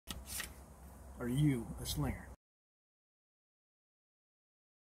Are you a slinger?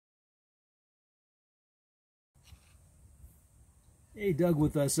 Hey, Doug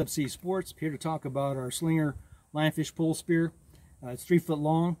with Subsea Sports, here to talk about our Slinger Lionfish pole spear. It's 3 foot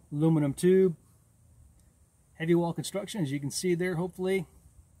long, aluminum tube, heavy wall construction, as you can see there. Hopefully,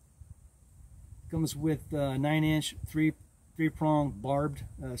 comes with 9-inch, three-prong barbed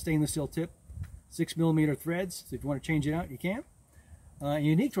stainless steel tip, 6mm threads. So if you want to change it out, you can.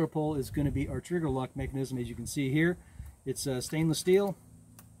 Unique to our pole is going to be our trigger lock mechanism, as you can see here. It's stainless steel,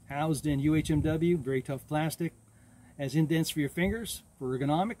 housed in UHMW, very tough plastic. Has indents for your fingers for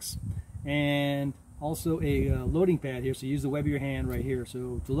ergonomics, and also a loading pad here, so you use the web of your hand right here.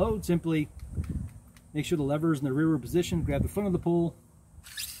 So to load, simply make sure the lever is in the rearward position, grab the front of the pole,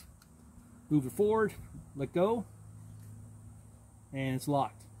 move it forward, let go, and it's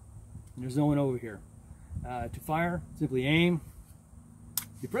locked. And there's no one over here. To fire, simply aim,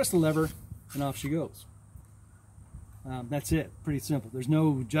 you press the lever, and off she goes. That's it, pretty simple. There's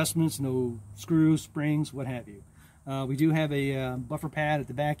no adjustments, no screws, springs, what have you. We do have a buffer pad at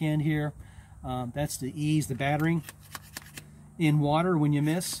the back end here. That's to ease the battering in water when you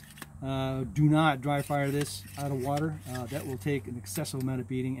miss. Do not dry fire this out of water. That will take an excessive amount of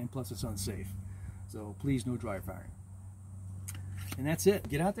beating, and plus it's unsafe. So please, no dry firing. And that's it.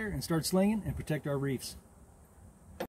 Get out there and start slinging and protect our reefs.